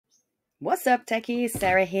What's up, techies?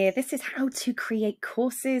 Sarah here. This is how to create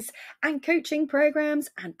courses and coaching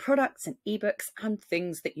programs and products and ebooks and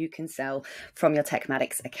things that you can sell from your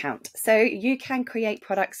TekMatix account. So you can create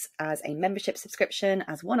products as a membership subscription,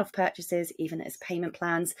 as one-off purchases, even as payment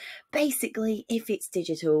plans. Basically, if it's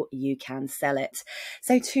digital, you can sell it.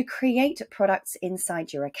 So to create products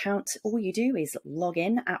inside your account, all you do is log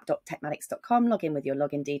in, app.tekmatix.com, log in with your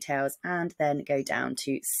login details, and then go down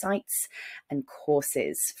to sites and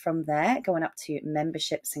courses. From there, go on up to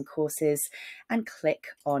memberships and courses and click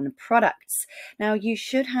on products. Now you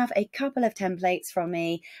should have a couple of templates from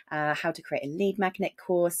me, how to create a lead magnet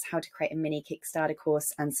course, how to create a mini Kickstarter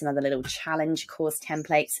course, and some other little challenge course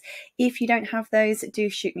templates. If you don't have those, do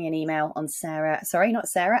shoot me an email on at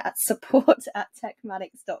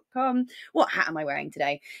support@tekmatix.com. What hat am I wearing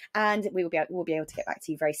today? And we'll be able to get back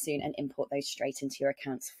to you very soon and import those straight into your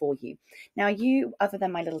accounts for you. Now you, other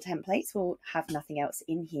than my little templates, will have nothing else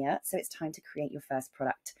in here, so it's time to create your first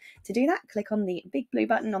product. To do that, click on the big blue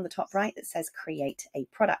button on the top right that says create a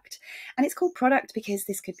product. And it's called product because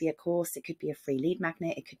this could be a course, it could be a free lead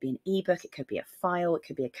magnet, it could be an ebook, it could be a file, it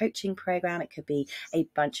could be a coaching program, it could be a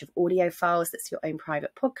bunch of audio files that's your own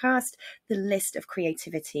private podcast. The list of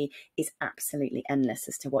creativity is absolutely endless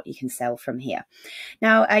as to what you can sell from here.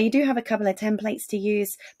 Now you do have a couple of templates to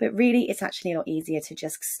use, but really it's actually a lot easier to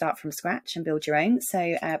just start from scratch and build your own.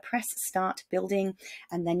 So press start building,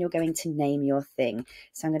 and then you're going to name your thing.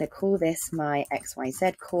 So I'm going to call this my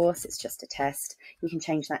XYZ course. It's just a test. You can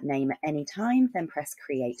change that name at any time, then press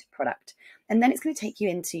create product. And then it's going to take you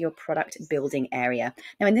into your product building area.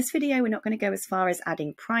 Now in this video, we're not going to go as far as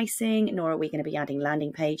adding pricing, nor are we going to be adding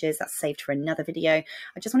landing pages. That's saved for another video.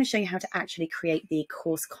 I just want to show you how to actually create the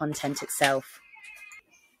course content itself.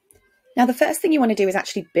 Now, the first thing you want to do is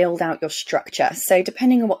actually build out your structure. So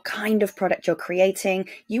depending on what kind of product you're creating,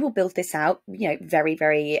 you will build this out, very,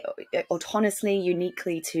 very autonomously,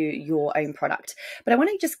 uniquely to your own product. But I want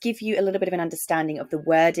to just give you a little bit of an understanding of the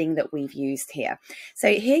wording that we've used here.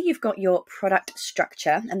 So here you've got your product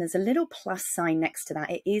structure, and there's a little plus sign next to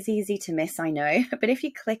that. It is easy to miss, I know, but if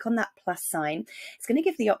you click on that plus sign, it's going to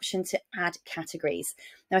give the option to add categories.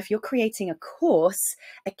 Now, if you're creating a course,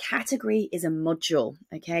 a category is a module,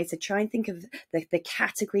 okay? So try and think of the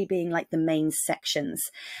category being like the main sections.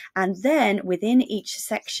 And then within each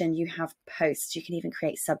section, you have posts. You can even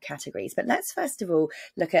create subcategories. But let's first of all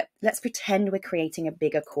let's pretend we're creating a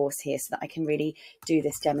bigger course here so that I can really do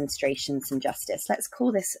this demonstration some justice. Let's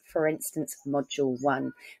call this, for instance, module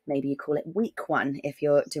 1. Maybe you call it week 1 if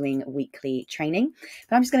you're doing weekly training.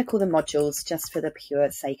 But I'm just going to call them modules just for the pure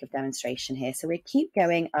sake of demonstration here. So we keep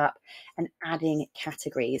going up and adding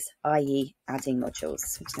categories, i.e. adding modules.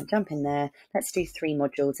 So I'm just going to jump in there. Let's do 3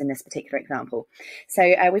 modules in this particular example.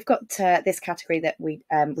 So we've got this category that we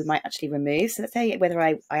might actually remove. So let's say whether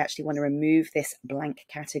I actually want to remove this blank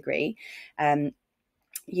category.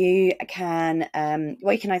 You can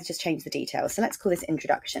either just change the details. So let's call this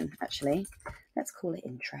introduction, actually. Let's call it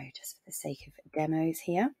intro just for the sake of demos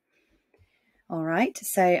here. All right,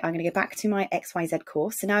 so I'm going to go back to my XYZ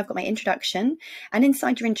course. So now I've got my introduction, and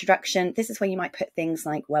inside your introduction, this is where you might put things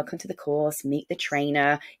like welcome to the course, meet the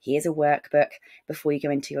trainer, here's a workbook before you go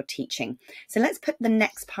into your teaching. So let's put the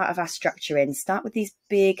next part of our structure in. Start with these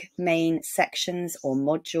big main sections or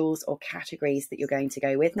modules or categories that you're going to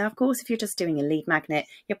go with. Now, of course, if you're just doing a lead magnet,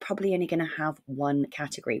 you're probably only going to have one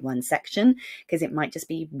category, one section, because it might just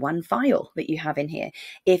be one file that you have in here.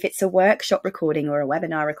 If it's a workshop recording or a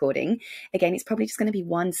webinar recording, again, it's probably just going to be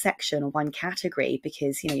one section or one category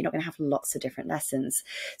because you're not going to have lots of different lessons.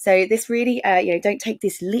 So this really don't take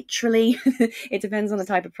this literally. It depends on the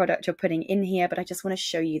type of product you're putting in here, but I just want to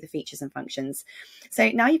show you the features and functions. So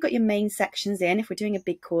now you've got your main sections in. If we're doing a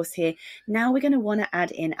big course here, now we're going to want to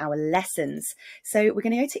add in our lessons. So we're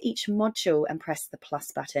going to go to each module and press the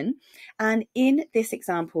plus button, and in this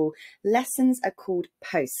example, lessons are called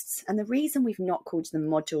posts, and the reason we've not called them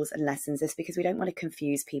modules and lessons is because we don't want to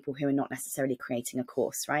confuse people who are not necessarily creating a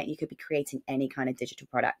course, right? You could be creating any kind of digital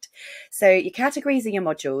product. So your categories are your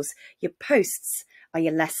modules, your posts are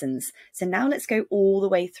your lessons. So now let's go all the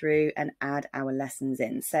way through and add our lessons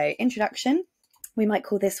in. So introduction, we might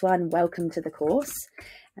call this one welcome to the course,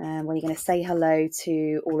 where you're going to say hello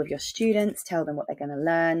to all of your students, tell them what they're going to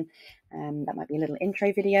learn. That might be a little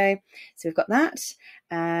intro video. So we've got that,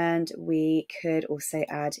 and we could also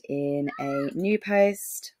add in a new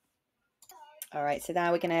post. All right, so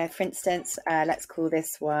now we're going to, for instance, let's call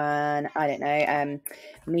this one, I don't know,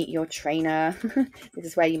 meet your trainer. This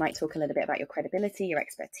is where you might talk a little bit about your credibility, your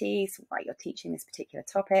expertise, why you're teaching this particular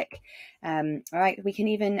topic. All right, we can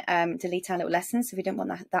even delete our little lessons. So if we don't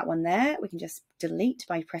want that one there, we can just delete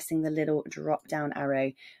by pressing the little drop down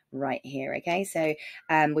arrow right here. Okay, so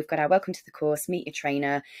we've got our welcome to the course, meet your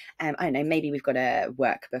trainer. I don't know, maybe we've got a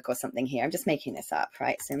workbook or something here. I'm just making this up,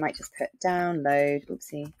 right? So I might just put download,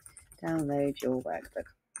 oopsie, download your workbook.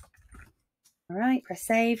 All right, press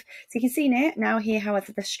save. So you can see now here how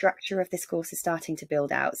the structure of this course is starting to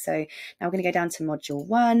build out. So now we're going to go down to module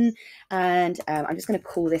 1, and I'm just going to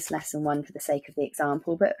call this lesson 1 for the sake of the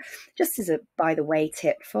example, but just as a by the way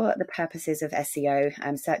tip for the purposes of SEO,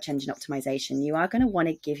 search engine optimization, you are going to want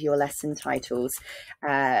to give your lesson titles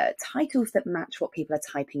titles that match what people are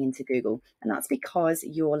typing into Google. And that's because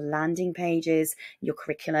your landing pages, your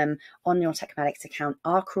curriculum on your TekMatix account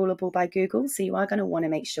are crawlable by Google. So you are going to want to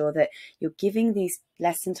make sure that you're giving these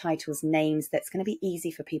lesson titles names that's going to be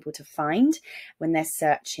easy for people to find when they're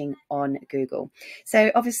searching on Google.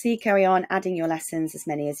 So obviously carry on adding your lessons, as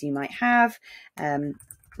many as you might have. Lesson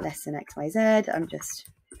XYZ, I'm just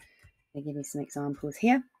going to give you some examples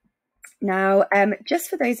here. Now,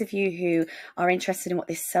 just for those of you who are interested in what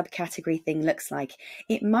this subcategory thing looks like,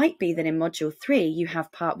 it might be that in module 3, you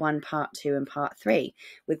have part 1, part 2, and part 3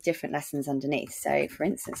 with different lessons underneath. So for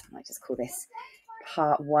instance, I might just call this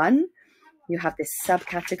part 1. You have this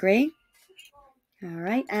subcategory. All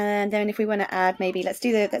right, and then if we want to add, maybe let's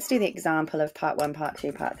do the example of part 1, part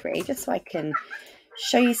 2, part 3, just so I can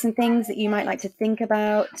show you some things that you might like to think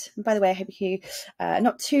about. And by the way, I hope you are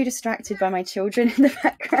not too distracted by my children in the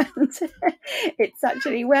background. It's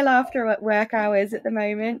actually well after work hours at the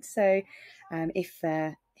moment, so if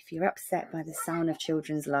you're upset by the sound of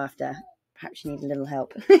children's laughter, perhaps you need a little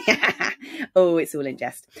help. Oh, it's all in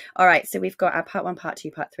jest. All right, so we've got our part 1, part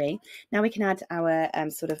 2, part 3. Now we can add our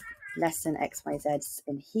sort of lesson XYZs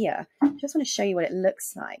in here. I just want to show you what it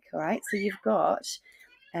looks like. All right, so you've got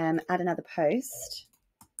add another post.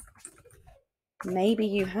 Maybe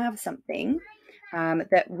you have something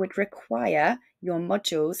that would require your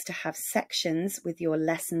modules to have sections with your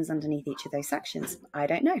lessons underneath each of those sections. I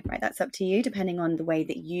don't know, right? That's up to you, depending on the way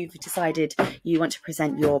that you've decided you want to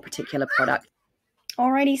present your particular product.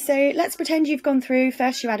 Alrighty, so let's pretend you've gone through.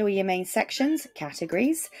 First, you add all your main sections,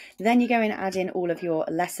 categories. Then you go and add in all of your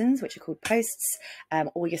lessons, which are called posts,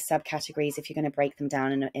 all your subcategories if you're going to break them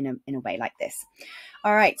down in a way like this.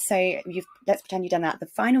 All right, so let's pretend you've done that. The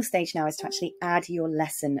final stage now is to actually add your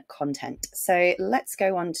lesson content. So let's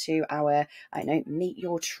go on to our, I don't know, meet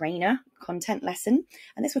your trainer content lesson.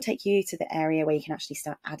 And this will take you to the area where you can actually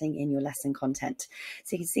start adding in your lesson content.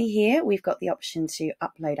 So you can see here, we've got the option to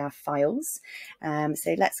upload our files.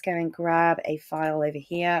 So let's go and grab a file over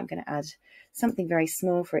here. I'm going to add something very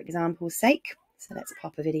small for example's sake. So let's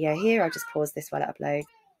pop a video here. I'll just pause this while I upload.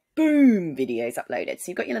 Boom, videos uploaded.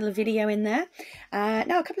 So you've got your little video in there.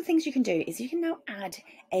 Now a couple of things you can do is you can now add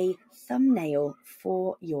a thumbnail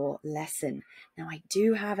for your lesson. Now I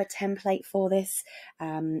do have a template for this.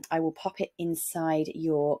 I will pop it inside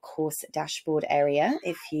your course dashboard area.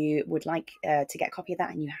 If you would like to get a copy of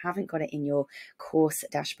that and you haven't got it in your course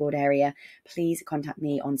dashboard area, please contact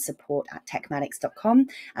me on support@tekmatix.com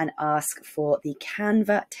and ask for the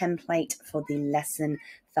Canva template for the lesson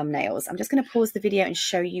thumbnails. I'm just going to pause the video and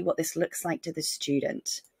show you what this looks like to the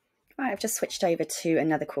student. Right, I've just switched over to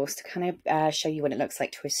another course to kind of show you what it looks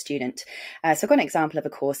like to a student. So I've got an example of a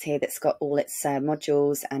course here that's got all its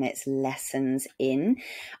modules and its lessons in.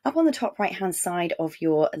 Up on the top right hand side of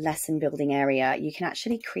your lesson building area, you can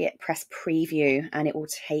actually press preview, and it will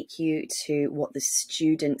take you to what the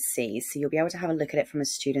student sees. So you'll be able to have a look at it from a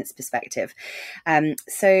student's perspective.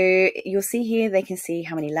 So you'll see here, they can see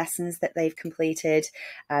how many lessons that they've completed,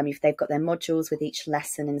 if they've got their modules with each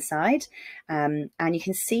lesson inside. And you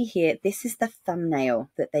can see here, this is the thumbnail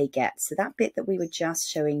that they get. So that bit that we were just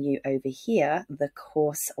showing you over here, the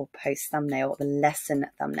course or post thumbnail, the lesson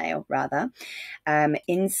thumbnail rather,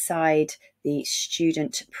 inside the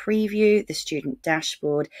student preview, the student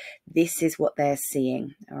dashboard, this is what they're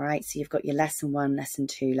seeing. All right, so you've got your lesson 1, lesson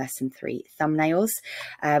 2, lesson 3 thumbnails.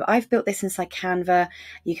 I've built this inside Canva.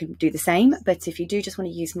 You can do the same, but if you do just want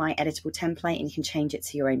to use my editable template and you can change it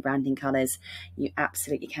to your own branding colors, you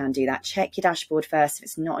absolutely can do that. Check your dashboard first. If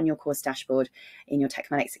it's not on your course dashboard in your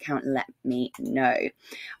TekMatix account, let me know.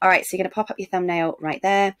 All right, so you're going to pop up your thumbnail right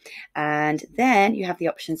there, and then you have the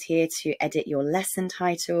options here to edit your lesson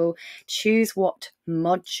title, choose what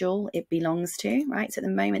module it belongs to, right? So at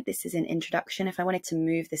the moment, this is an introduction. If I wanted to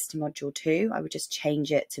move this to module 2, I would just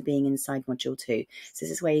change it to being inside module 2. So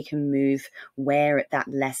this is where you can move where that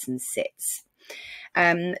lesson sits.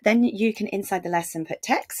 Then you can, inside the lesson, put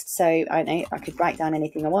text. So I know I could write down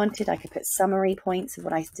anything I wanted. I could put summary points of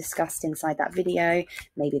what I discussed inside that video.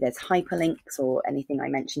 Maybe there's hyperlinks or anything I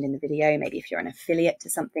mentioned in the video. Maybe if you're an affiliate to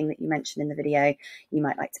something that you mentioned in the video, you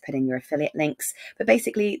might like to put in your affiliate links. But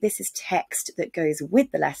basically, this is text that goes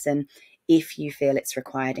with the lesson if you feel it's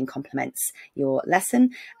required and complements your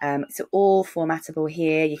lesson. So all formatable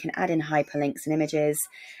here. You can add in hyperlinks and images.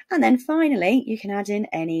 And then finally, you can add in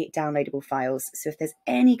any downloadable files. So if there's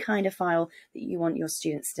any kind of file that you want your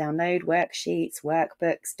students to download, worksheets,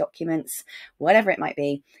 workbooks, documents, whatever it might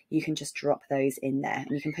be, you can just drop those in there,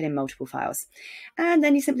 and you can put in multiple files. And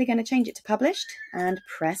then you're simply going to change it to published and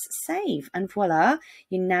press save. And voila,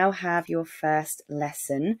 you now have your first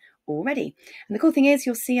lesson already. And the cool thing is,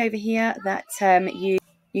 you'll see over here that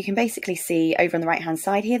you can basically see over on the right hand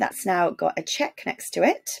side here, that's now got a check next to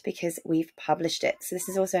it because we've published it. So this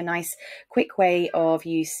is also a nice quick way of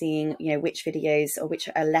you seeing, which videos or which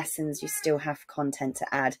lessons you still have content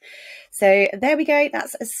to add. So there we go.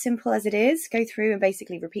 That's as simple as it is. Go through and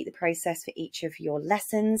basically repeat the process for each of your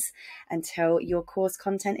lessons until your course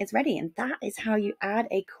content is ready. And that is how you add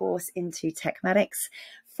a course into TekMatix.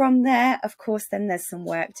 From there, of course, then there's some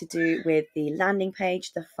work to do with the landing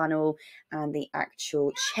page, the funnel, and the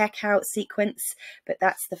actual checkout sequence. But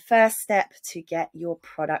that's the first step to get your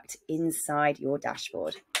product inside your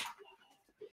dashboard.